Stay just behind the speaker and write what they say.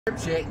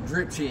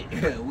Drip check.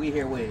 We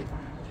here with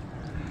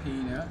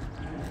Peanut.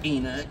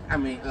 I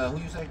mean, who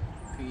you say?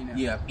 Peanut.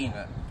 Yeah,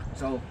 Peanut.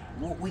 So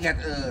we got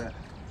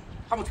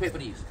how much pay for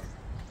these?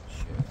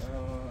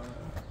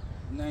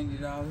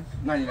 $90.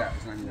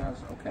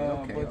 $90. Okay.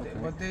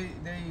 But they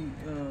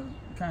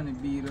kind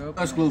of beat up.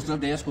 Exclusive.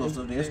 They're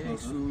exclusive.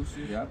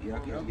 Yep.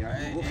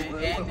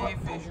 And they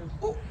official.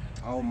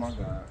 Oh my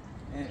God.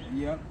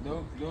 Yep.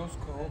 Those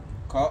cold.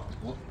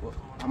 What?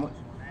 How much?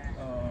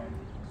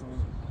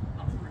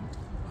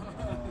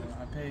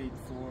 I paid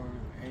for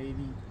 80.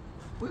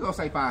 We gonna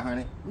say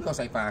 500. With the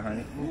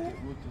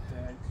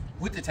tags.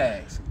 With the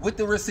tags. With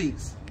the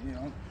receipts. You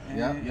know.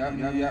 Yep.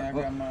 I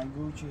got my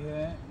Gucci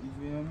hat. You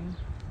feel me?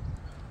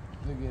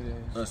 Look at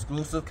this.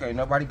 Exclusive. Can't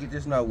nobody get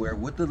this nowhere.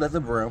 With the leather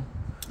brim.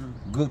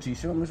 Gucci.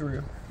 Show them it's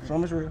real.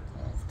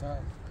 Off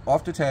top.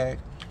 Off the tag.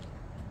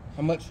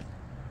 How much?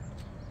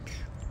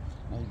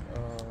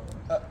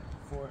 Like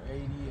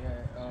 480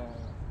 at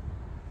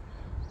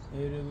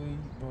Italy,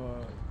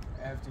 but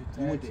after tax.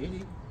 You went to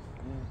Italy?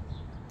 Yeah.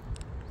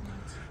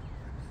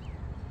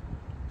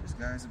 This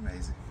guy's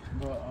amazing.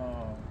 But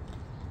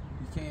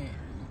you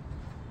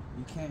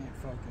can't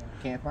fucking.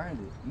 Can't find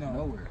it. No.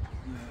 Nowhere.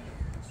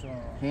 Yeah. So.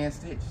 Hand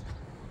stitched.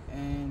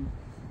 And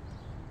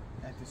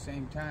at the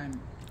same time,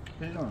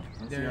 Put it on.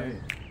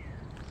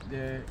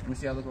 Let me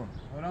see how it look on.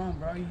 Hold on,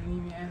 bro. You didn't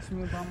even ask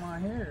me about my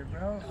hair,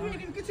 bro. We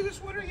didn't even get to the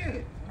sweater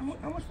yet.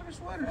 How much for the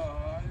sweater?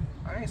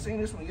 I ain't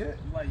seen this one yet.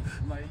 Like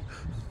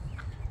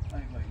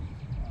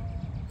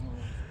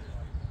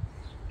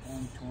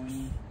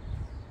 120.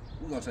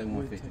 We're gonna say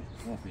 150.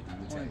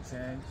 150 with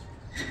tax.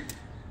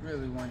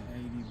 Really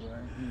 180, but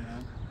you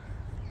know.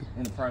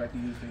 And the product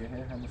you use for your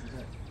hair, how much is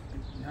that?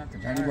 Not the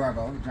Johnny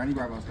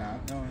Bravo style.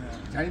 No.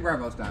 Johnny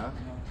Bravo style.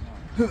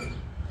 No.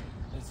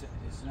 It's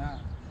not.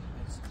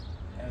 It's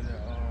at a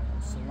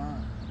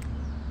salon.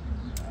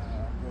 I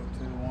go to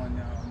the one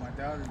my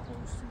daughter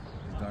goes to.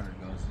 His daughter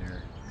goes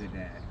there. Good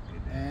dad.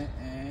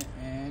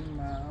 And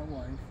my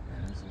wife.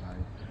 And his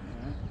wife.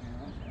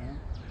 Yeah.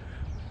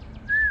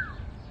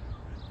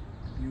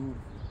 Beautiful.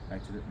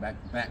 Back to the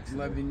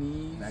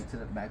Lebanese. Back to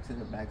the drip. Back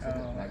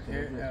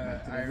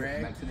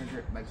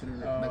to the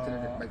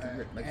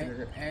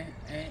drip.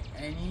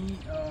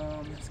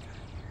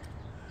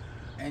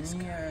 Any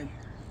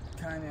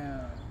kind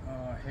of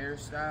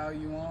hairstyle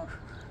you want,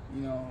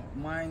 you know,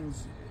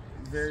 mine's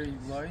very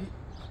light,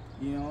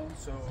 you know,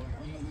 so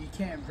you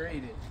can't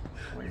braid it.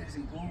 Where is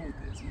he going with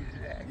this?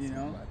 You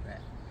know? About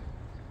that.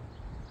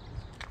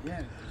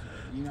 Yeah,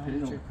 you know how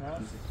much it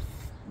costs to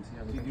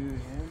do your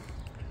hair?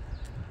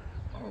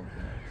 Oh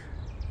gosh,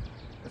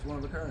 that's one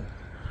of a kind.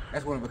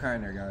 That's one of a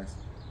kind there, guys.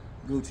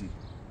 Gucci,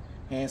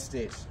 hand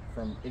stitched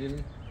from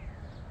Italy.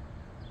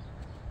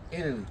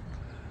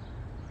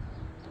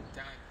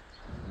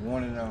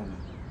 One and only.